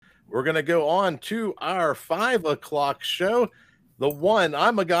we're going to go on to our 5 o'clock show. The one,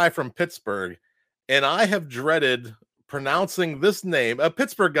 I'm a guy from Pittsburgh, and I have dreaded pronouncing this name. A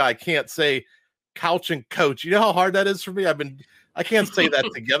Pittsburgh guy can't say couch and coach. You know how hard that is for me? I can't say that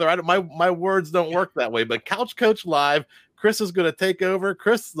together. My words don't work that way, but Couch Coach Live, Chris is going to take over.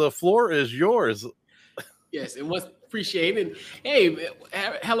 Chris, the floor is yours. Yes, it was appreciated. Hey,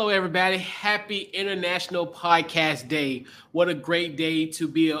 hello everybody. Happy International Podcast Day. What a great day to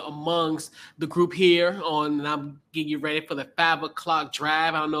be amongst the group here and I'm getting you ready for the 5 o'clock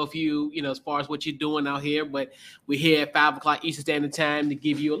drive. I don't know if you as far as what you're doing out here, but we're here at 5 o'clock Eastern Standard Time to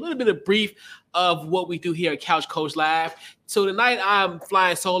give you a little bit of brief of what we do here at Couch Coach Live. So tonight I'm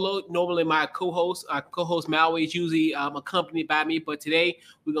flying solo. Normally my co-host Malway is usually accompanied by me, but today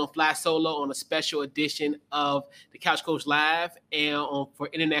we're gonna fly solo on a special edition of the Couch Coach Live and for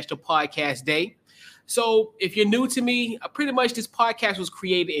International Podcast Day. So if you're new to me, pretty much this podcast was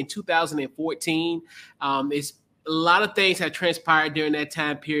created in 2014. It's a lot of things have transpired during that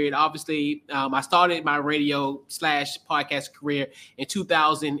time period. Obviously, I started my radio / podcast career in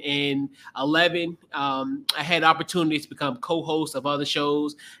 2011. I had opportunities to become co-host of other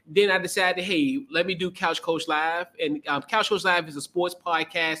shows. Then I decided, hey, let me do Couch Coach Live. And Couch Coach Live is a sports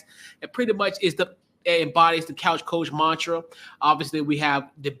podcast. It pretty much embodies the Couch Coach mantra. Obviously, we have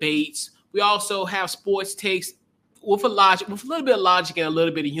debates. We also have sports takes with a little bit of logic and a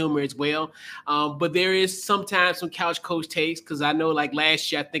little bit of humor as well. But there is sometimes some couch coach takes because I know like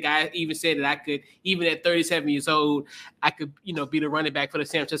last year, I think I even said that I could, even at 37 years old, I could, be the running back for the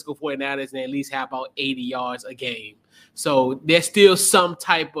San Francisco 49ers and at least have about 80 yards a game. So there's still some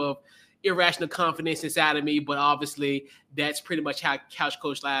type of irrational confidence inside of me, but obviously that's pretty much how Couch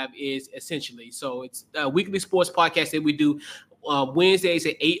Coach Live is essentially. So it's a weekly sports podcast that we do Wednesdays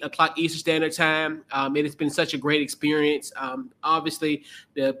at 8 o'clock Eastern Standard Time. It has been such a great experience. Obviously,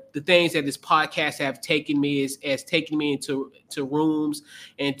 the things that this podcast have taken me has taken me into rooms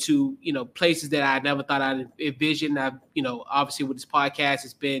and to places that I never thought I'd envision. Obviously with this podcast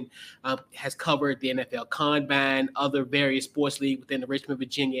has covered the NFL Combine, other various sports leagues within the Richmond,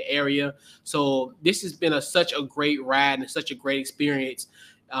 Virginia area. So this has been such a great ride and such a great experience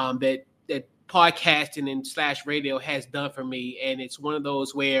that podcasting and / radio has done for me. And it's one of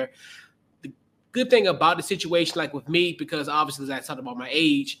those where the good thing about the situation, like with me, because obviously as I talked about my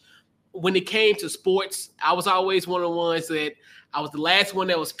age, when it came to sports, I was always one of the ones that I was the last one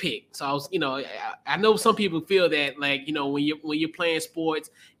that was picked. So I was, I know some people feel that like, when you're playing sports,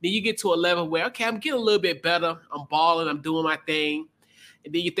 then you get to a level where, okay, I'm getting a little bit better. I'm balling, I'm doing my thing.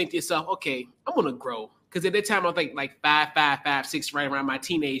 And then you think to yourself, okay, I'm going to grow. Because at that time, I think like 5'5", 6", right around my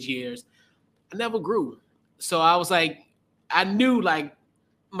teenage years. I never grew. So I was like, I knew like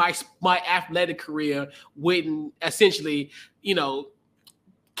my athletic career wouldn't essentially,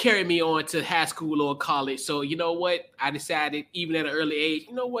 carry me on to high school or college. So you know what? I decided even at an early age,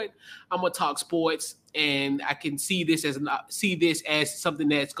 you know what? I'm going to talk sports and I can see this as something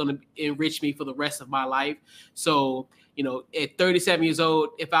that's going to enrich me for the rest of my life. So, at 37 years old,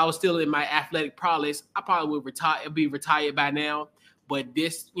 if I was still in my athletic prowess, I probably would be retired by now. But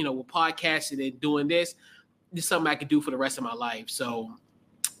this, with podcasting and doing this is something I could do for the rest of my life. So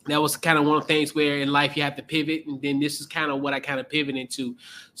that was kind of one of the things where in life you have to pivot. And then this is kind of what I kind of pivot into.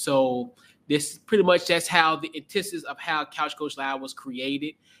 So this pretty much that's how the antithesis of how Couch Coach Live was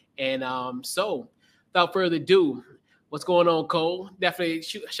created. And so without further ado, what's going on, Cole? Definitely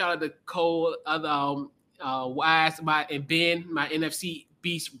shout out to Cole, Wise, and Ben, my NFC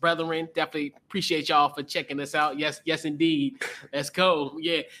Beast brethren. Definitely appreciate y'all for checking us out. Yes, indeed. Let's go.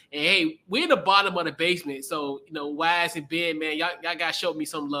 Yeah. And hey, we're in the bottom of the basement. So, Wise and Ben, man, y'all gotta show me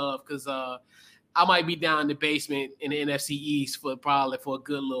some love because I might be down in the basement in the NFC East for a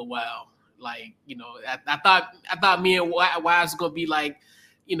good little while. Like, I thought me and Wise was gonna be like,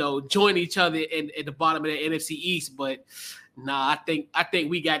 join each other at the bottom of the NFC East, but nah, I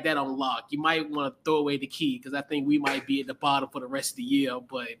think we got that on lock. You might want to throw away the key because I think we might be at the bottom for the rest of the year.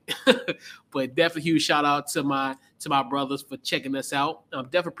 But but definitely huge shout out to my brothers for checking us out.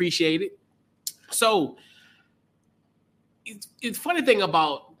 Definitely appreciate it. So it's funny thing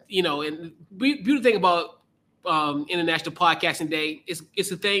about and beautiful thing about International Podcasting Day is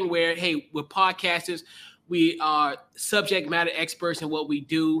it's a thing where hey, we're podcasters. We are subject matter experts in what we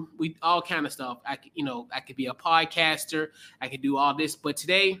do. We all kind of stuff. I could be a podcaster. I could do all this. But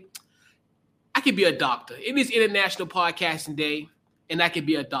today, I could be a doctor. It is International Podcasting Day, and I could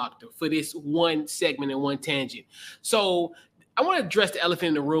be a doctor for this one segment and one tangent. So I want to address the elephant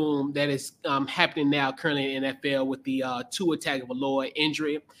in the room that is happening now currently in NFL with the Tua Tagovailoa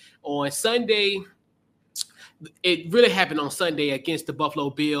injury. On Sunday, it really happened on Sunday against the Buffalo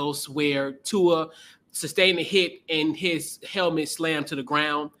Bills, where Tua sustained a hit and his helmet slammed to the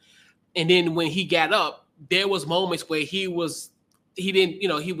ground. And then when he got up, there was moments where he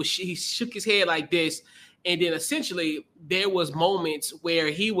shook his head like this. And then essentially there was moments where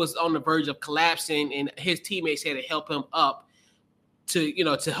he was on the verge of collapsing and his teammates had to help him up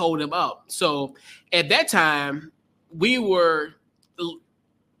to hold him up. So at that time, we were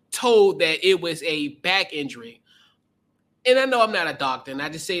told that it was a back injury. And I know I'm not a doctor, and I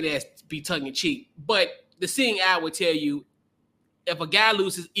just say that to be tongue in cheek, but the seeing eye would tell you if a guy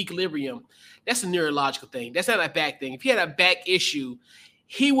loses equilibrium, that's a neurological thing. That's not a back thing. If he had a back issue,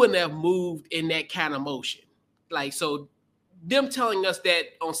 he wouldn't have moved in that kind of motion. Like, so them telling us that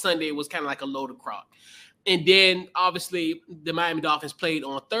on Sunday was kind of like a load of crock. And then obviously the Miami Dolphins played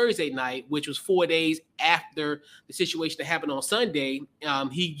on Thursday night, which was 4 days after the situation that happened on Sunday.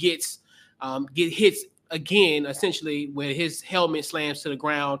 He gets hits again, essentially, where his helmet slams to the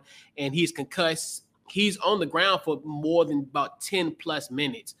ground and he's concussed. He's on the ground for more than about 10 plus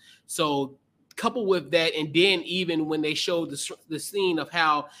minutes. So coupled with that, and then even when they showed the scene of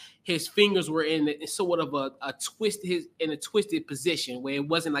how his fingers were in sort of a twisted position where it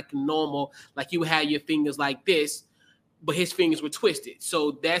wasn't like normal, like you would have your fingers like this, but his fingers were twisted.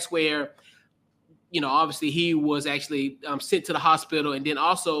 So that's where, obviously he was actually sent to the hospital. And then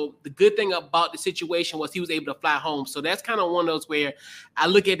also the good thing about the situation was he was able to fly home. So that's kind of one of those where I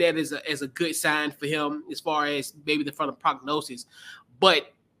look at that as a good sign for him as far as maybe the front of prognosis.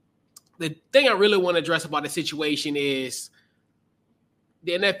 But the thing I really want to address about the situation is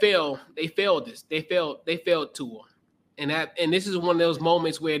the NFL, they failed this. They failed Tua. And this is one of those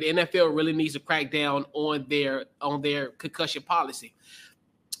moments where the NFL really needs to crack down on their concussion policy.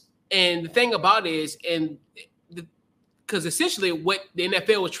 And the thing about it is, because essentially what the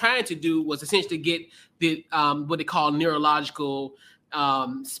NFL was trying to do was essentially get the what they call neurological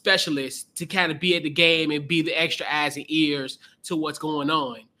specialists to kind of be at the game and be the extra eyes and ears to what's going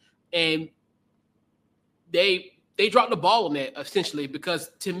on. And they dropped the ball on that essentially,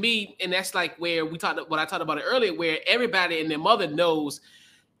 because to me, and that's like where I talked about it earlier, where everybody and their mother knows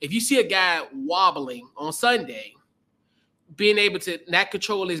if you see a guy wobbling on Sunday, being able to not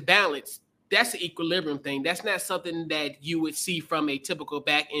control his balance, that's an equilibrium thing. That's not something that you would see from a typical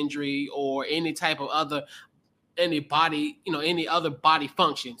back injury or any type of any other body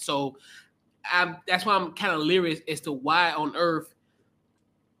function. So that's why I'm kind of leery as to why on earth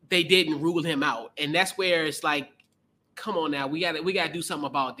they didn't rule him out. And that's where it's like, come on now, we got to do something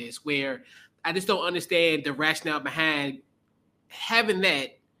about this, where I just don't understand the rationale behind having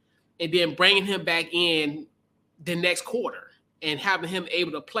that and then bringing him back in the next quarter and having him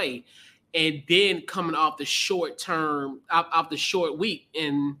able to play, and then coming off the short week.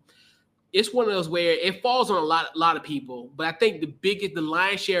 And it's one of those where it falls on a lot of people, but I think the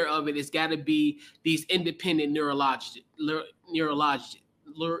lion's share of it has got to be these independent neurologists. I'm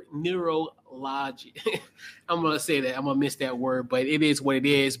going to say that. I'm going to miss that word, but it is what it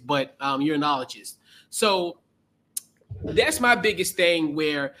is. But urologist. So that's my biggest thing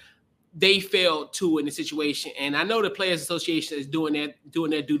where they failed too in the situation. And I know the Players Association is doing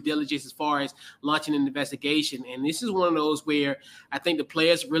their due diligence as far as launching an investigation. And this is one of those where I think the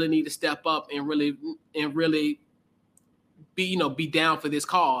players really need to step up and really be down for this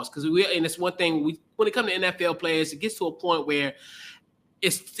cause. Because and it's one thing when it comes to NFL players, it gets to a point where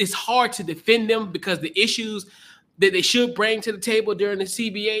it's hard to defend them, because the issues that they should bring to the table during the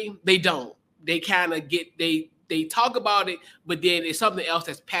CBA, they don't. They kind of they talk about it, but then it's something else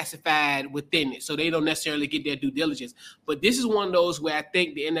that's pacified within it. So they don't necessarily get their due diligence. But this is one of those where I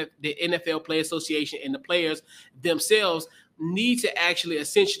think the NFL Players Association and the players themselves need to actually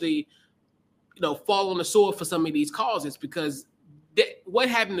essentially, fall on the sword for some of these causes, because what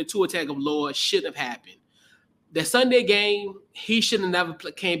happened to Tua Tagovailoa shouldn't have happened. The Sunday game, he should have never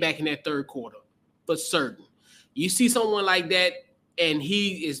came back in that third quarter, for certain. You see someone like that, and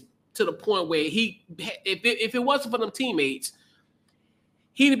he is to the point where if it wasn't for them teammates,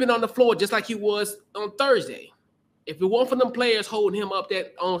 he'd have been on the floor just like he was on Thursday. If it wasn't for them players holding him up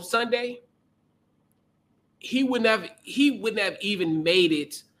that on Sunday, he wouldn't have even made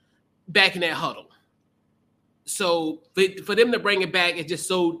it back in that huddle. So for them to bring it back, it's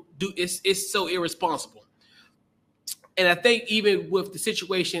so irresponsible. And I think even with the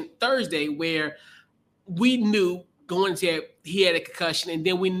situation Thursday, where we knew going to he had a concussion, and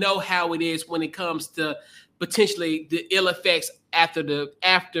then we know how it is when it comes to potentially the ill effects after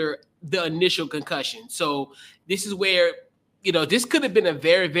the initial concussion. So this is where, this could have been a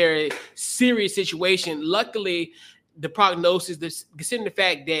very, very serious situation. Luckily, the prognosis, considering the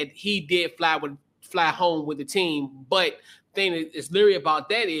fact that he did fly fly home with the team. But the thing that is literally about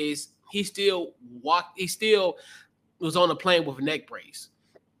that is he still was on the plane with a neck brace.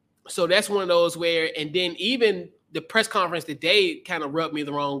 So that's one of those where, and then even the press conference today kind of rubbed me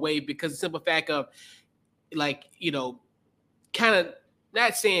the wrong way because the simple fact of, like, kind of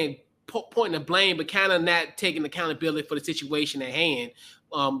not saying pointing the blame, but kind of not taking accountability for the situation at hand,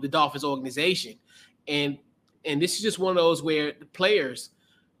 the Dolphins organization. And this is just one of those where the players,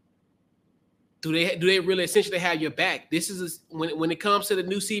 do they really essentially have your back? This is when it comes to the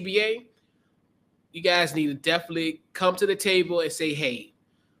new CBA, you guys need to definitely come to the table and say, hey,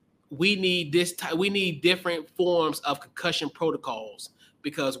 we need we need different forms of concussion protocols,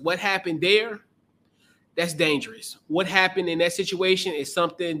 because what happened there, that's dangerous. What happened in that situation is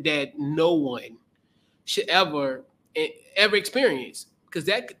something that no one should ever experience, because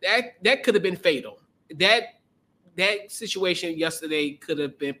that could have been fatal. That situation yesterday could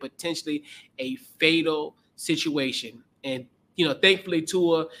have been potentially a fatal situation. And thankfully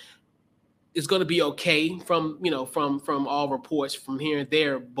Tua is going to be okay from all reports from here and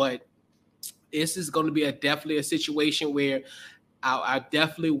there, but this is going to be definitely a situation where I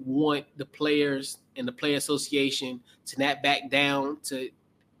definitely want the players and the player association to not back down to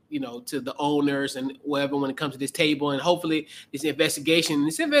the owners and whatever when it comes to this table. And hopefully this investigation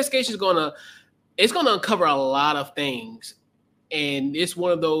is going to uncover a lot of things. And it's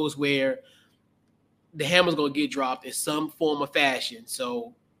one of those where the hammer's going to get dropped in some form or fashion.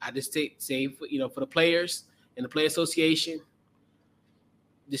 So I just say for the players and the player association,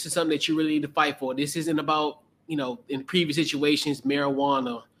 this is something that you really need to fight for. This isn't about, in previous situations,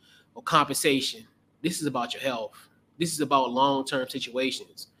 marijuana or compensation. This is about your health. This is about long-term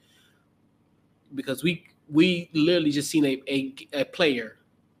situations. Because we literally just seen a player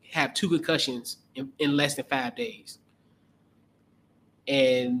have 2 concussions in less than 5 days.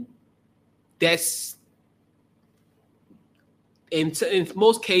 And that's, in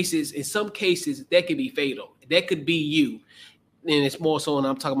most cases, in some cases, that could be fatal. That could be you. And it's more so, and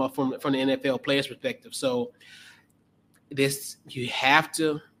I'm talking about from the NFL player's perspective. So you have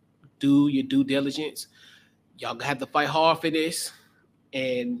to do your due diligence. Y'all have to fight hard for this,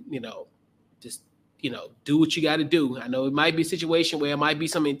 and just do what you got to do. I know it might be a situation where it might be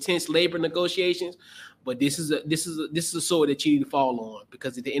some intense labor negotiations, but this is a sword that you need to fall on,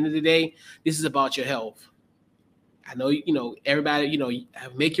 because at the end of the day, this is about your health. I know, everybody,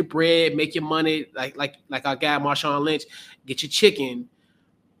 make your bread, make your money, like our guy Marshawn Lynch, get your chicken,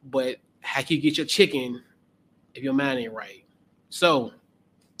 but how can you get your chicken if your mind ain't right? So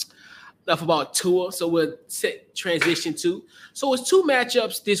enough about Tua. So we'll transition to. So it's 2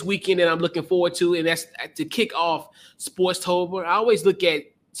 matchups this weekend that I'm looking forward to, and that's to kick off Sportstober. I always look at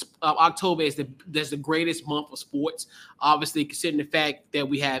October as the greatest month of sports. Obviously, considering the fact that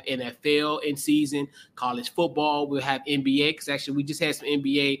we have NFL in season, college football, we'll have NBA, because actually we just had some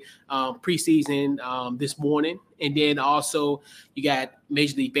NBA preseason this morning, and then also you got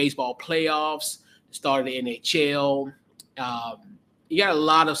Major League Baseball playoffs, the start of the NHL. You got a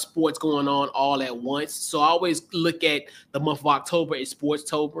lot of sports going on all at once. So I always look at the month of October as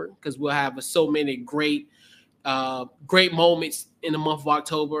Sportstober, because we'll have so many great moments in the month of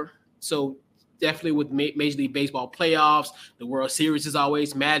October. So definitely with Major League Baseball playoffs, the World Series is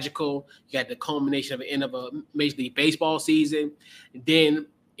always magical. You got the culmination of the end of a Major League Baseball season. And then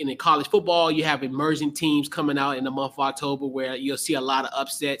in the college football, you have emerging teams coming out in the month of October, where you'll see a lot of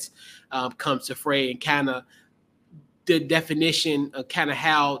upsets come to fray, and kind of the definition of kind of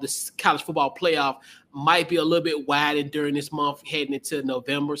how the college football playoff might be a little bit widened during this month heading into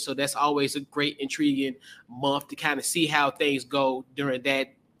November. So that's always a great, intriguing month to kind of see how things go during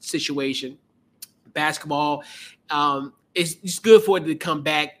that situation. Basketball, it's just good for it to come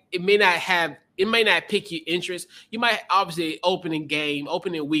back. It may not pique your interest. You might, obviously, opening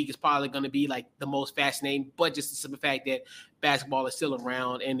week is probably going to be like the most fascinating, but just the simple fact that basketball is still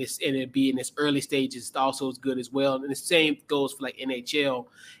around and it be in its early stages also is good as well. And the same goes for like NHL,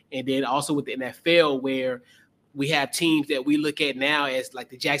 and then also with the NFL, where we have teams that we look at now as like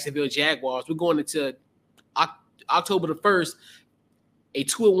the Jacksonville Jaguars. We're going into October the 1st, a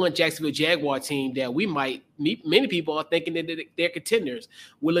 2-1 Jacksonville Jaguar team that we might meet. Many people are thinking that they're contenders.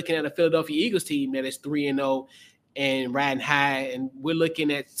 We're looking at a Philadelphia Eagles team that is 3-0 and riding high, and we're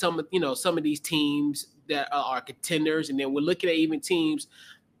looking at some of these teams that are contenders, and then we're looking at even teams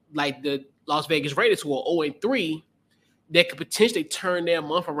like the Las Vegas Raiders, who are 0-3, that could potentially turn their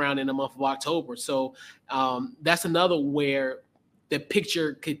month around in the month of October. So that's another where the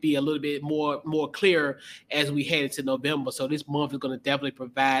picture could be a little bit more clear as we head into November. So this month is going to definitely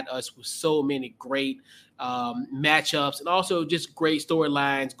provide us with so many great matchups and also just great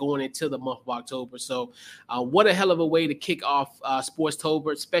storylines going into the month of October. So what a hell of a way to kick off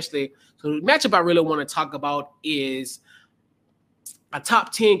Sportstober, especially. So the matchup I really want to talk about is a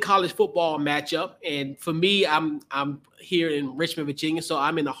top 10 college football matchup. And for me, I'm here in Richmond, Virginia, so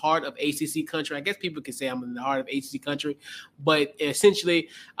I'm in the heart of ACC country. I guess people can say I'm in the heart of ACC country, but essentially,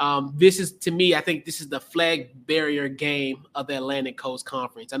 this is, to me, I think this is the flag barrier game of the Atlantic Coast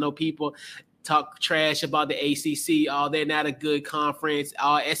Conference. I know people talk trash about the ACC. Oh, they're not a good conference.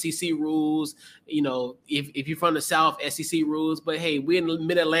 SEC rules. You know, if you're from the South, SEC rules. But hey, we're in the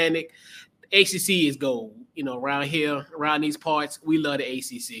Mid-Atlantic. ACC is gold. You know, around here, around these parts, we love the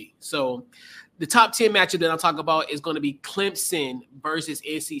ACC. So the top 10 matchup that I'll talk about is going to be Clemson versus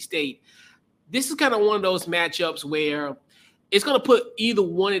NC State. This is kind of one of those matchups where it's going to put either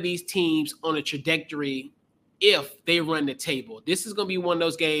one of these teams on a trajectory if they run the table. This is going to be one of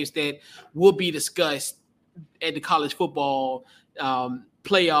those games that will be discussed at the college football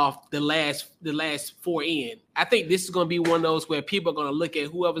playoff, the last four in. I think this is going to be one of those where people are going to look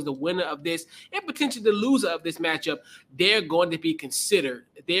at whoever's the winner of this and potentially the loser of this matchup. They're going to be considered.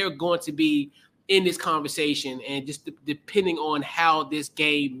 They're going to be in this conversation, and just depending on how this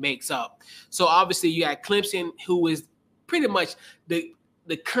game makes up. So obviously you got Clemson, who is pretty much the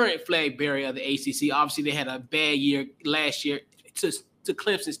current flag bearer of the ACC. Obviously they had a bad year last year to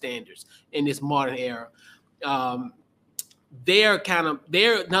Clemson standards in this modern era. They're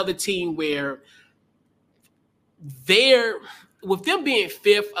another team where with them being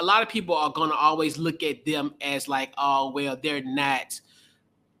fifth, a lot of people are going to always look at them as like, oh, well, they're not,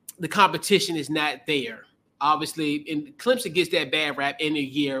 the competition is not there. Obviously, and Clemson gets that bad rap in a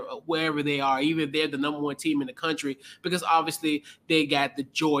year, wherever they are, even if they're the number one team in the country, because obviously they got the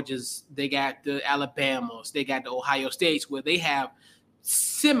Georgias, they got the Alabamas, they got the Ohio States, where they have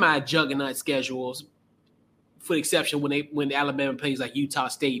semi-juggernaut schedules, for the exception when Alabama plays like Utah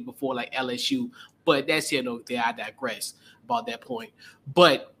State before like LSU. But that's here, no, there. I digress about that point.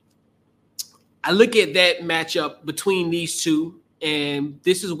 But I look at that matchup between these two, and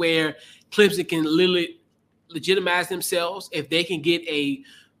this is where Clemson can literally legitimize themselves if they can get a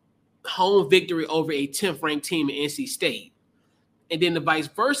home victory over a 10th ranked team in NC State. And then the vice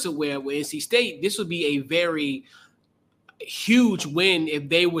versa, where with NC State, this would be a very huge win if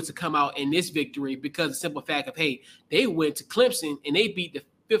they were to come out in this victory, because the simple fact of, hey, they went to Clemson and they beat the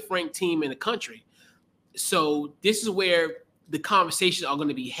 5th ranked team in the country. So this is where the conversations are going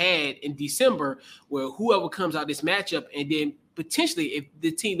to be had in December, where whoever comes out this matchup, and then potentially if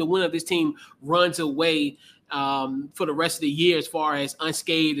the winner of this team runs away for the rest of the year as far as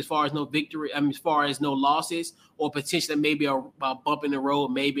unscathed, as far as no victory, as far as no losses, or potentially maybe a bump in the road,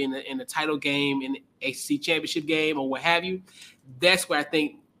 maybe in the title game, in the ACC championship game, or what have you. That's where I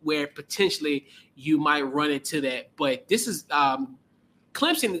think where potentially you might run into that. But this is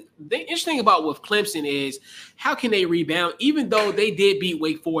Clemson. The interesting about with Clemson is how can they rebound, even though they did beat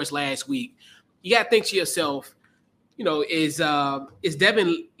Wake Forest last week. You got to think to yourself, you know, is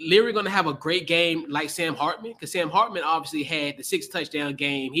Devin Leary going to have a great game like Sam Hartman? Because Sam Hartman obviously had the 6-touchdown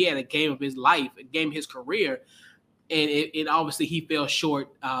game. He had a game of his life, a game of his career. And it obviously he fell short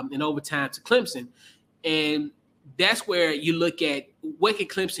in overtime to Clemson. And that's where you look at what can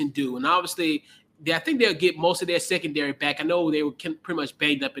Clemson do. And obviously, I think they'll get most of their secondary back. I know they were pretty much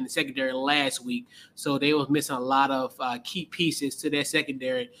banged up in the secondary last week, so they were missing a lot of key pieces to their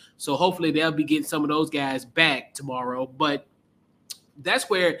secondary. So hopefully they'll be getting some of those guys back tomorrow. But that's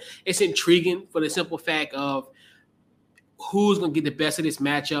where it's intriguing for the simple fact of who's going to get the best of this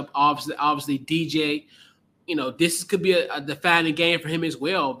matchup. Obviously DJ, you know, this could be a defining game for him as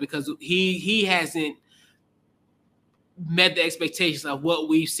well, because he hasn't met the expectations of what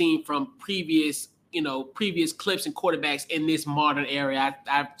we've seen from previous Clemson quarterbacks in this modern era.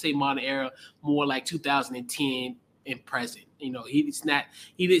 I'd say modern era more like 2010 and present. You know,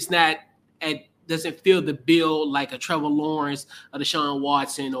 doesn't feel the bill like a Trevor Lawrence, a Deshaun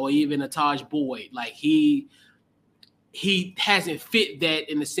Watson, or even a Taj Boyd. Like he hasn't fit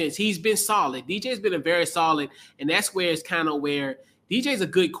that in the sense. He's been solid. DJ's been a very solid, and that's where it's kind of where DJ's a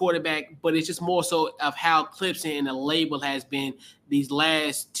good quarterback, but it's just more so of how Clemson and the label has been these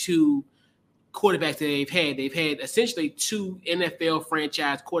last two quarterbacks that they've had. They've had essentially two NFL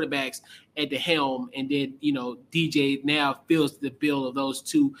franchise quarterbacks at the helm, and then, you know, DJ now fills the bill of those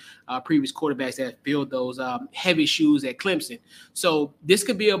two previous quarterbacks that filled those heavy shoes at Clemson. So this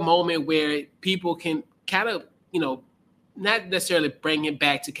could be a moment where people can kind of, you know, not necessarily bring him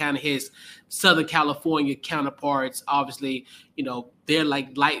back to kind of his Southern California counterparts. Obviously, they're like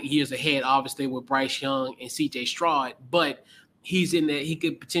light years ahead, obviously, with Bryce Young and CJ Stroud, but he's in that he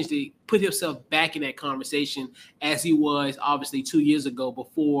could potentially put himself back in that conversation as he was obviously 2 years ago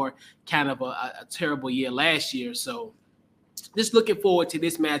before kind of a terrible year last year. So just looking forward to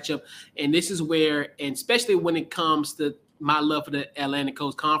this matchup. And this is where, and especially when it comes to my love for the Atlantic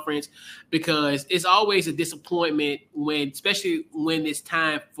Coast Conference, because it's always a disappointment especially when it's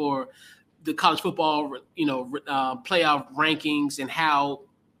time for the college football, playoff rankings and how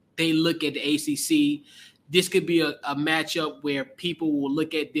they look at the ACC. This could be a matchup where people will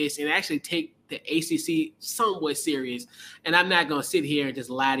look at this and actually take the ACC somewhat serious. And I'm not going to sit here and just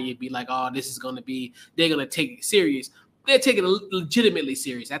lie to you and be like, oh, they're going to take it serious. They're taking it legitimately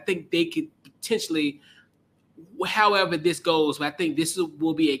serious. I think they could potentially, however this goes, I think this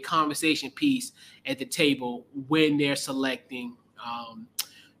will be a conversation piece at the table when they're selecting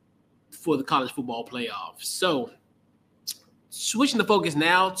for the college football playoffs. So switching the focus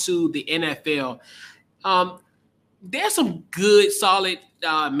now to the NFL. There's some good, solid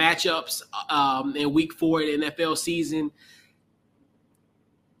matchups in Week 4 of the NFL season.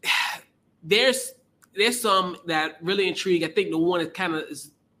 There's some that really intrigue. I think the one that kind of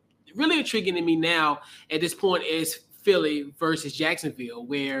is really intriguing to me now at this point is Philly versus Jacksonville,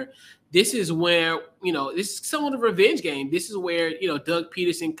 where this is where, this is somewhat of a revenge game. This is where, Doug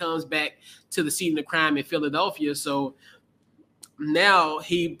Peterson comes back to the scene of the crime in Philadelphia. So now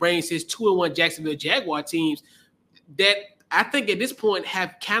he brings his 2-1 Jacksonville Jaguar teams that I think at this point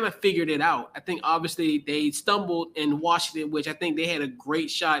have kind of figured it out. I think obviously they stumbled in Washington, which I think they had a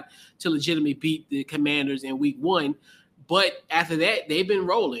great shot to legitimately beat the Commanders in Week 1. But after that, they've been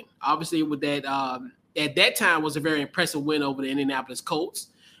rolling. Obviously with that, at that time was a very impressive win over the Indianapolis Colts.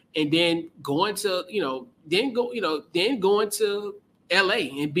 And then going to, going to LA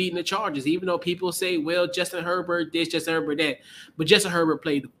and beating the Chargers, even though people say, well, Justin Herbert this, Justin Herbert that, but Justin Herbert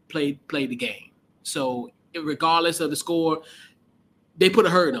played the game. So regardless of the score, they put a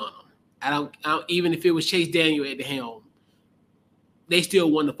hurt on them. I don't even if it was Chase Daniel at the helm, they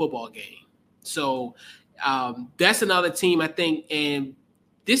still won the football game. So that's another team I think, and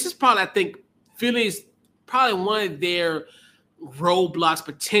this is probably, I think Philly's probably one of their roadblocks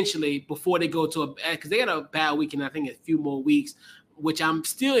potentially before they go to because they got a bad week and I think a few more weeks, which I'm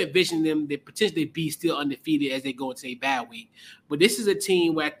still envisioning them to potentially be still undefeated as they go into a bad week. But this is a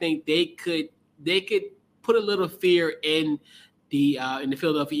team where I think they could put a little fear in the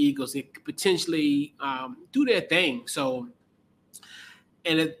Philadelphia Eagles and potentially do their thing. So,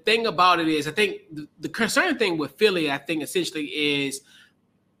 and the thing about it is, I think the concerning thing with Philly, I think essentially is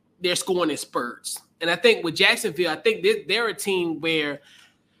they're scoring in spurts. And I think with Jacksonville, I think they're a team where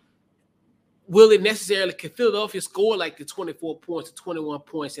can Philadelphia score like the 24 points or 21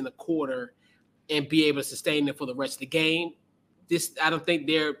 points in a quarter and be able to sustain it for the rest of the game? I don't think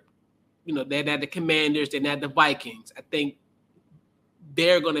they're not the Commanders, they're not the Vikings. I think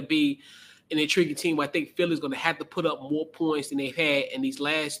they're going to be an intriguing team where I think Philly's going to have to put up more points than they've had in these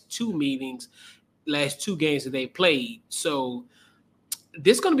last two games that they played. So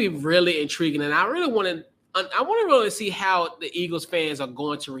this is going to be really intriguing, and I want to really see how the Eagles fans are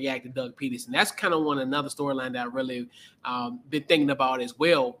going to react to Doug Peterson. That's kind of another storyline that I really been thinking about as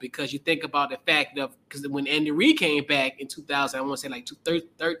well, because you think about the fact of, because when Andy Reid came back in 2000, I want to say like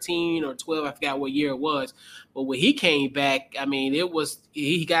 2013 or 12, I forgot what year it was, but when he came back, I mean,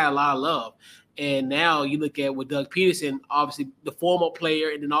 he got a lot of love. And now you look at with Doug Peterson, obviously the former player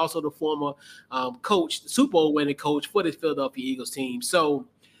and then also the former coach, the Super Bowl winning coach for the Philadelphia Eagles team. So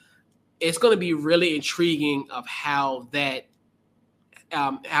it's going to be really intriguing of how that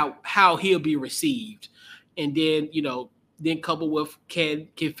how he'll be received. And then, then coupled with can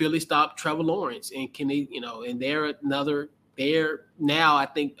Philly stop Trevor Lawrence, and can they, and they're now I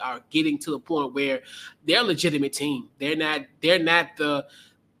think are getting to the point where they're a legitimate team. They're not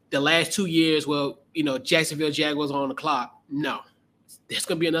the last 2 years, Jacksonville Jaguars are on the clock. No, there's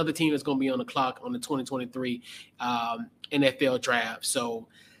going to be another team that's going to be on the clock on the 2023 NFL draft. So,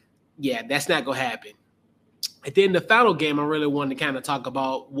 yeah, that's not going to happen. And then the final game I really wanted to kind of talk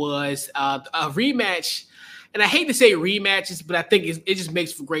about was a rematch. And I hate to say rematches, but I think it just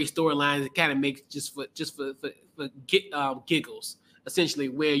makes for great storylines. It kind of makes just for giggles, essentially,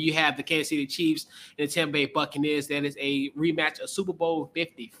 where you have the Kansas City Chiefs and the Tampa Bay Buccaneers. That is a rematch of Super Bowl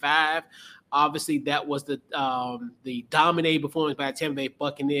 55. Obviously, that was the dominating performance by the Tampa Bay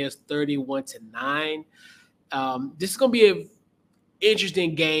Buccaneers, 31-9. This is going to be an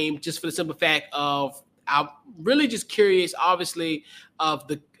interesting game just for the simple fact of I'm really just curious, obviously, of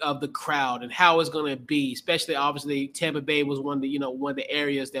the crowd and how it's going to be. Especially, obviously, Tampa Bay was one of the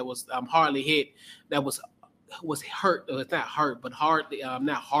areas that was hardly hit, that was hurt. It's not hurt, but hardly,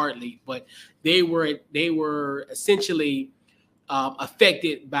 not hardly, but they were essentially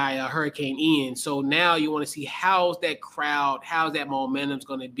affected by Hurricane Ian. So now you want to see how's that crowd, how's that momentum's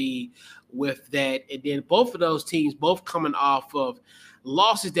going to be with that, and then both of those teams both coming off of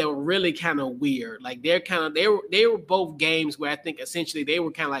losses that were really kind of weird. Like they were both games where I think essentially they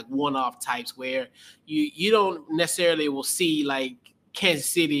were kind of like one-off types where you don't necessarily will see like Kansas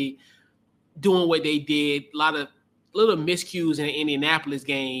City doing what they did, a lot of little miscues in the Indianapolis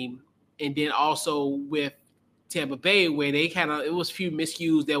game, and then also with Tampa Bay where it was a few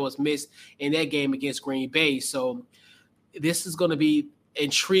miscues that was missed in that game against Green Bay. So this is going to be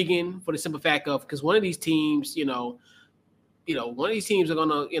intriguing for the simple fact of, because one of these teams, one of these teams are going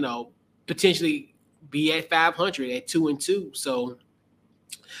to, potentially be at 500 at 2-2. So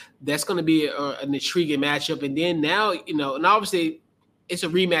that's going to be an intriguing matchup. And then now, and obviously it's a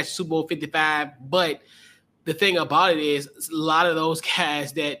rematch Super Bowl 55, but the thing about it is a lot of those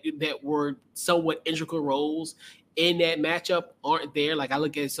guys that were somewhat integral roles in that matchup aren't there. Like I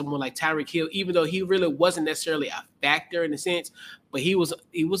look at someone like Tyreek Hill, even though he really wasn't necessarily a factor in a sense, but he was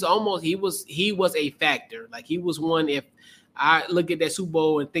a factor. Like he was one. If I look at that Super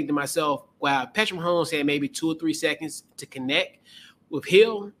Bowl and think to myself, wow, Patrick Mahomes had maybe 2 or 3 seconds to connect with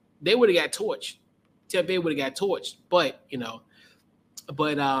Hill, they would have got torched. Tampa Bay would have got torched. But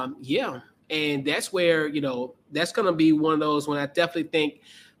yeah. And that's where, that's going to be one of those when I definitely think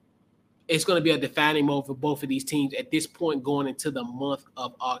it's going to be a defining moment for both of these teams at this point going into the month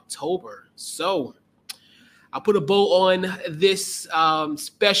of October. So I'll put a bow on this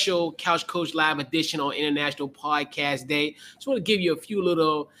special Couch Coach Live edition on International Podcast Day. Just want to give you a few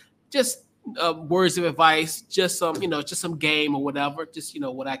little words of advice, just some game or whatever, just,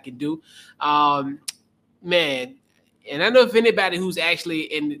 what I can do. Man, and I know if anybody who's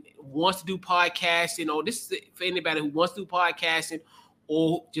actually wants to do podcasting, or this is for anybody who wants to do podcasting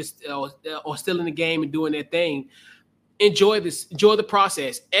or just or still in the game and doing their thing, enjoy the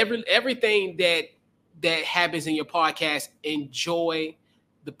process. Everything that happens in your podcast, enjoy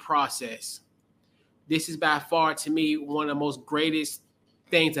the process. This is by far, to me, one of the most greatest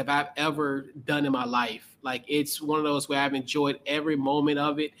things that I've ever done in my life. Like it's one of those where I've enjoyed every moment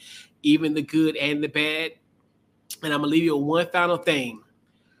of it, even the good and the bad. And I'm going to leave you with one final thing.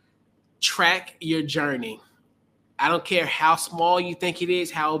 Track your journey. I don't care how small you think it is,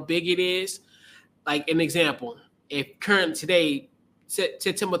 how big it is. Like an example, if current today,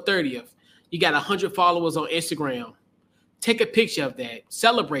 September 30th, you got 100 followers on Instagram, take a picture of that.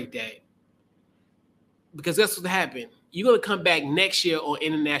 Celebrate that. Because that's what happened. You're going to come back next year on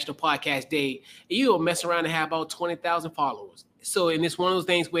International Podcast Day, and you're going to mess around and have about 20,000 followers. So, and it's one of those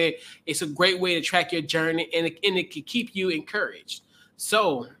things where it's a great way to track your journey, and it can keep you encouraged.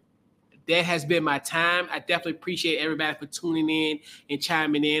 So that has been my time. I definitely appreciate everybody for tuning in and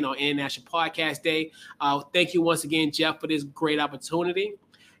chiming in on International Podcast Day. Thank you once again, Jeff, for this great opportunity.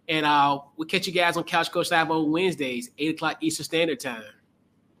 And we'll catch you guys on Couch Coach Live on Wednesdays, 8 o'clock Eastern Standard Time.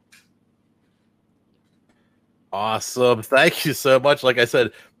 Awesome. Thank you so much. Like I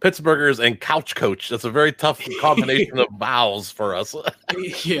said, Pittsburghers and Couch Coach. That's a very tough combination of vowels for us.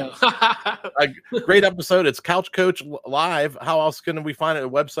 Yeah. A great episode. It's Couch Coach Live. How else can we find it? A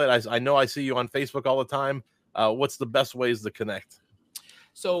website? I know I see you on Facebook all the time. What's the best ways to connect?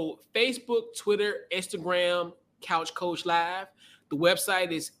 So Facebook, Twitter, Instagram, Couch Coach Live. The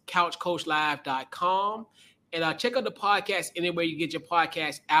website is couchcoachlive.com. And check out the podcast anywhere you get your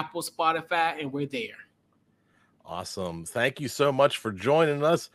podcast, Apple, Spotify, and we're there. Awesome. Thank you so much for joining us.